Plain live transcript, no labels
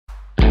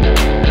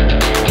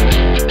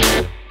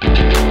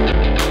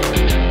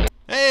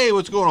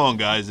what's going on,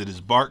 guys? It is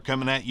Bart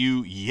coming at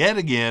you yet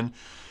again.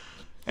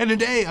 And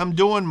today I'm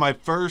doing my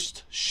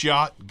first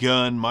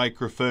shotgun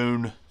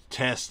microphone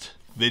test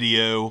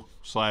video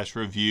 /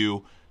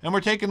 review. And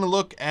we're taking a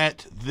look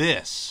at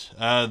this.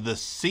 The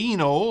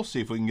Senal, see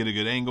if we can get a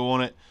good angle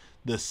on it.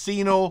 The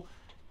Senal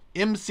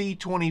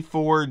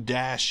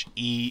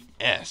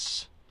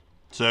MC24-ES.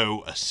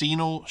 So a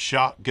Senal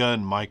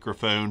shotgun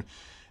microphone.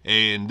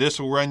 And this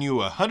will run you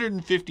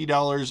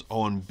 $150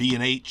 on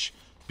B&H.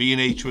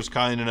 B&H was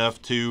kind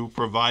enough to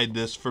provide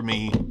this for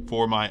me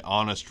for my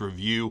honest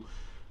review.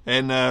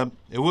 And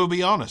it will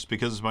be honest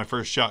because it's my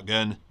first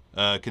shotgun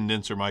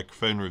condenser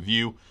microphone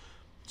review.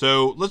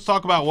 So let's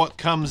talk about what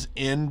comes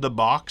in the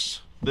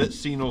box that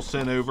Senal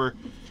sent over.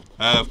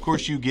 Of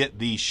course, you get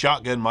the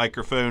shotgun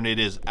microphone. It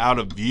is out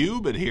of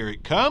view, but here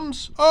it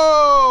comes.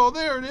 Oh,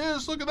 there it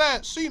is. Look at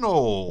that,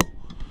 Senal.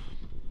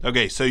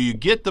 Okay, so you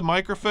get the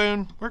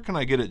microphone. Where can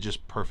I get it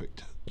just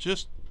perfect?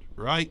 Just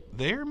right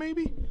there,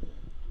 maybe?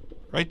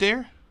 Right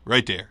there?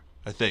 Right there,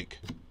 I think.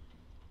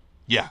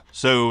 Yeah,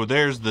 so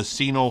there's the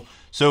Senal.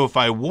 So if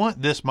I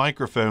want this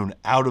microphone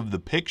out of the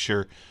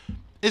picture,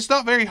 it's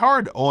not very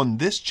hard on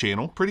this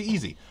channel, pretty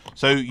easy.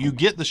 So you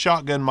get the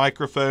shotgun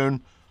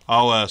microphone.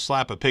 I'll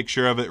slap a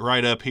picture of it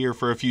right up here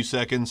for a few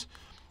seconds.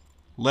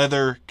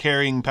 Leather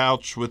carrying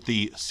pouch with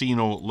the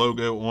Senal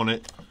logo on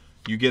it.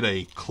 You get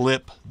a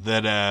clip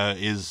that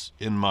is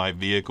in my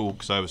vehicle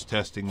because I was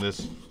testing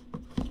this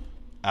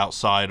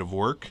outside of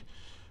work.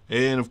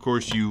 And of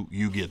course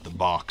you get the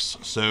box.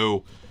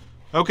 So,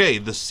 okay,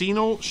 the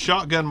Senal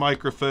shotgun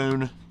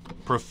microphone,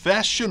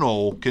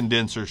 professional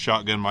condenser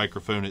shotgun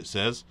microphone, it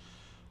says.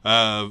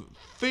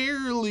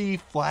 Fairly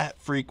flat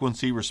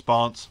frequency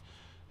response.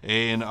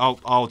 And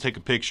I'll take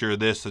a picture of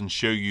this and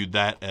show you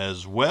that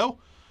as well.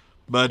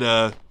 But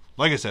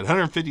like I said,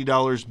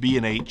 $150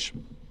 B&H.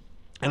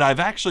 And I've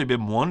actually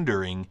been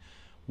wondering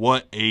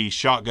what a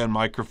shotgun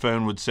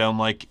microphone would sound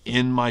like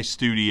in my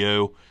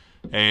studio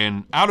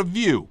and out of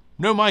view.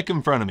 No mic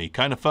in front of me.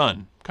 Kind of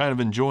fun. Kind of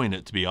enjoying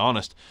it, to be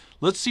honest.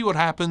 Let's see what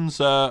happens.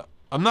 I'm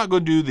not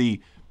going to do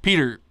the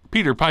Peter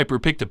Piper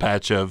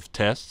pick-to-patch of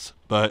tests,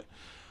 but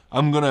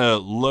I'm going to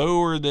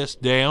lower this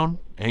down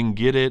and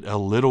get it a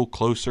little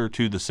closer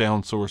to the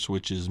sound source,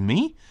 which is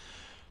me,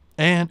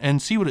 and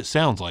see what it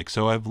sounds like.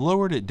 So I've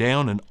lowered it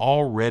down, and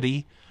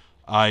already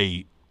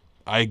I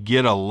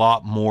get a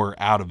lot more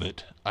out of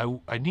it.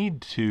 I need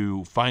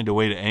to find a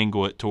way to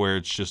angle it to where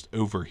it's just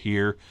over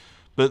here,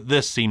 but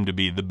this seemed to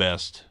be the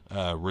best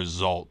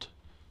result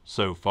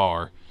so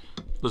far.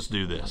 Let's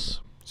do this.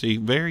 See,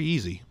 very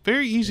easy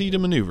to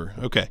maneuver.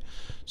 Okay,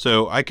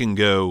 so I can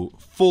go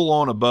full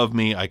on above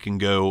me. I can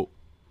go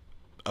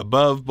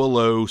above,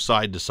 below,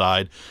 side to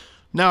side.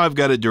 Now I've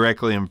got it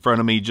directly in front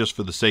of me just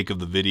for the sake of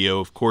the video.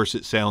 Of course,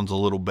 it sounds a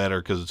little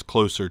better because it's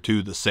closer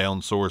to the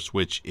sound source,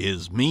 which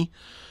is me.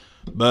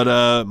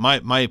 But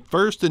my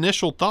first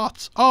initial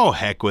thoughts, oh,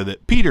 heck with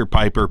it. Peter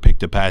Piper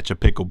picked a patch of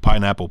pickled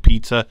pineapple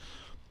pizza.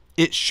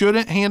 It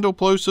shouldn't handle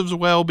plosives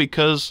well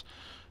because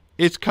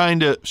it's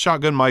kind of,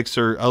 shotgun mics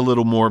are a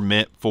little more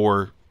meant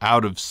for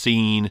out of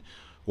scene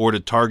or to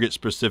target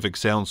specific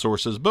sound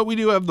sources. But we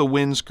do have the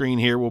windscreen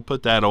here. We'll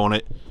put that on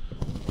it.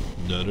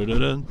 Da, da, da,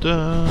 da,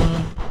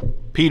 da.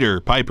 Peter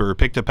Piper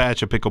picked a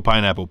patch of pickled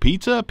pineapple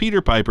pizza.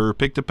 Peter Piper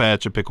picked a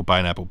patch of pickled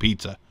pineapple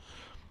pizza.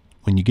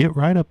 When you get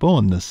right up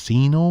on the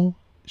Senal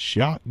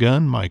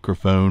shotgun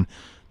microphone,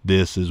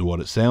 this is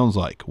what it sounds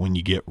like. When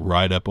you get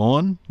right up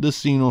on the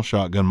Senal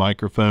shotgun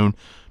microphone,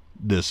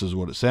 this is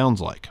what it sounds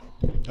like.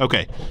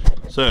 Okay,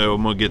 so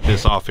I'm going to get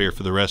this off here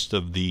for the rest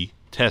of the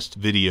test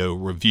video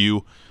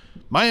review.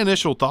 My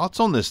initial thoughts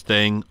on this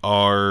thing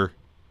are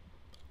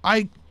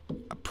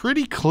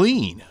pretty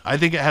clean. I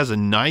think it has a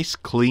nice,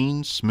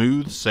 clean,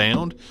 smooth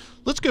sound.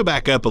 Let's go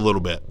back up a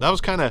little bit. That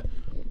was kind of,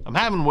 I'm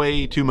having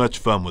way too much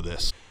fun with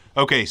this.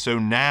 Okay, so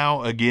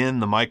now, again,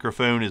 the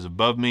microphone is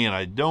above me, and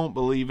I don't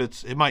believe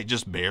it might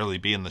just barely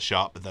be in the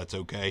shot, but that's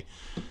okay.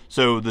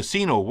 So the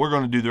Senal, we're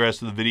going to do the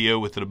rest of the video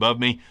with it above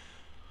me.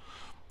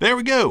 There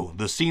we go.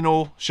 The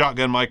Senal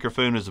shotgun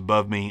microphone is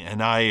above me,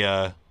 and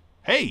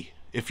hey,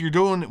 if you're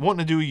wanting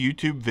to do a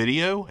YouTube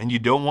video and you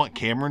don't want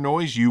camera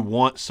noise, you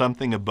want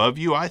something above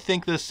you, I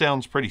think this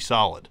sounds pretty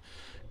solid.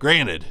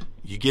 Granted,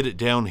 you get it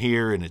down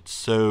here, and it's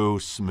so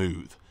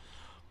smooth.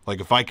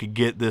 Like, if I could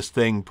get this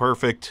thing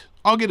perfect,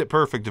 I'll get it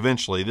perfect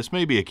eventually. This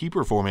may be a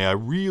keeper for me.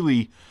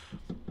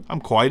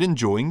 I'm quite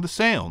enjoying the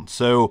sound.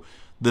 So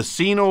the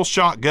Senal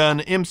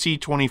shotgun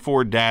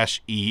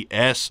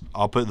MC24-ES.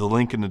 I'll put the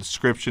link in the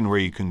description where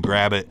you can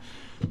grab it.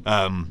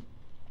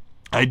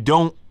 I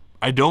don't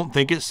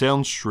think it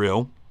sounds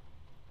shrill.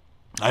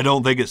 I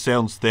don't think it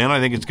sounds thin. I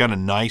think it's got a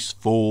nice,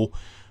 full,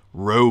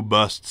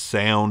 robust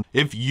sound.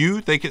 If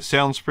you think it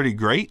sounds pretty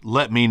great,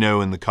 let me know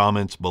in the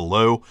comments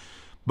below.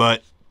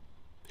 But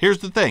here's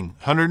the thing,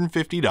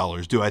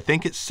 $150. Do I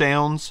think it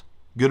sounds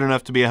good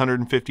enough to be a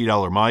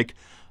 $150 mic?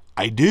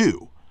 I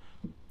do.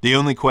 The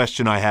only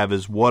question I have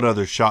is what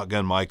other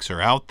shotgun mics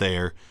are out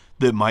there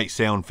that might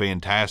sound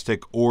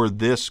fantastic or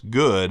this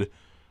good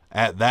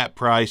at that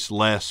price,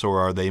 less, or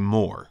are they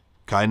more?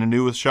 kind of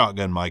new with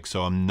shotgun mics,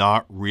 so I'm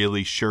not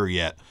really sure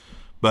yet.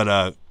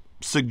 But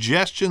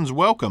suggestions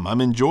welcome.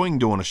 I'm enjoying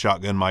doing a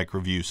shotgun mic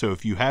review. So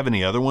if you have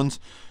any other ones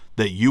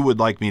that you would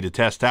like me to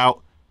test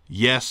out,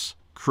 yes,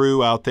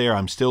 crew out there,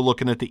 I'm still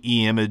looking at the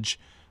e-image.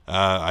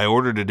 I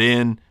ordered it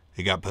in.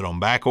 It got put on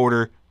back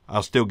order.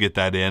 I'll still get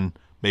that in.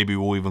 Maybe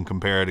we'll even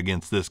compare it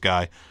against this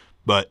guy.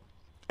 But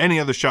any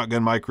other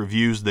shotgun mic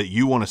reviews that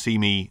you want to see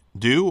me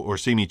do or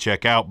see me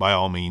check out, by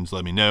all means,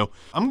 let me know.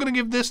 I'm going to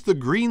give this the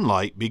green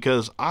light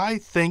because I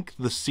think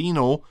the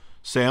Senal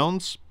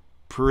sounds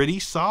pretty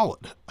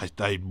solid.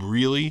 I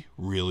really,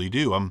 really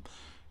do. I'm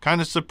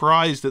kind of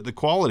surprised at the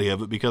quality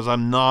of it because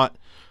I'm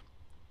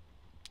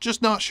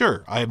just not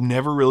sure. I have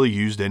never really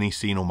used any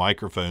Senal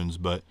microphones,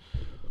 but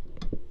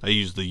I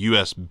used the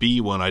USB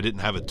one. I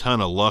didn't have a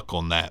ton of luck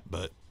on that,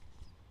 but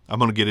I'm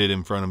going to get it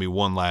in front of me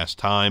one last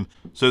time.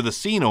 So the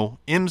Senal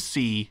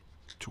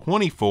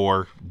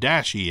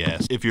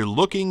MC24-ES. If you're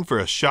looking for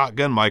a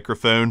shotgun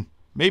microphone,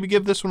 maybe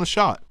give this one a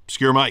shot.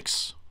 Obscure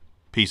Mics.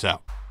 Peace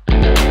out.